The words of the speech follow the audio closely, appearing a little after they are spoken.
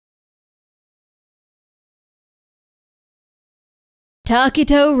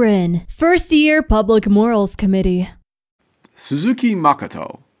Takito Rin, first year Public Morals Committee. Suzuki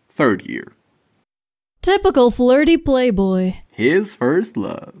Makoto, third year. Typical flirty playboy. His first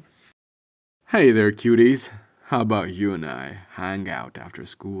love. Hey there, cuties. How about you and I hang out after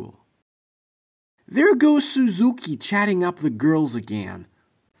school? There goes Suzuki chatting up the girls again.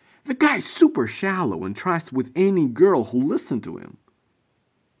 The guy's super shallow and tries with any girl who'll listen to him.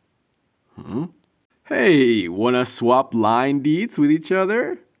 Huh? Hey, wanna swap line deets with each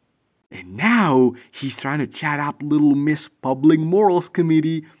other? And now he's trying to chat up little Miss Public Morals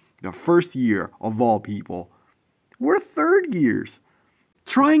Committee, the first year of all people. We're third years.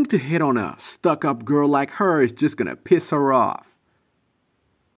 Trying to hit on a stuck-up girl like her is just gonna piss her off.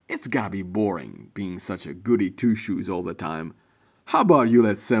 It's gotta be boring being such a goody two-shoes all the time. How about you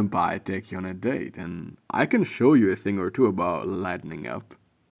let Senpai take you on a date and I can show you a thing or two about lightening up?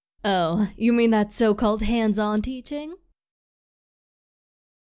 Oh, you mean that so-called hands-on teaching?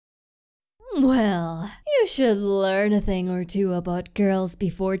 Well, you should learn a thing or two about girls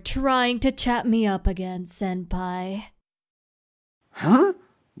before trying to chat me up again, Senpai. Huh?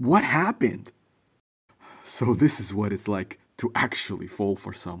 What happened? So this is what it's like to actually fall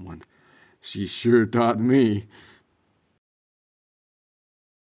for someone. She sure taught me.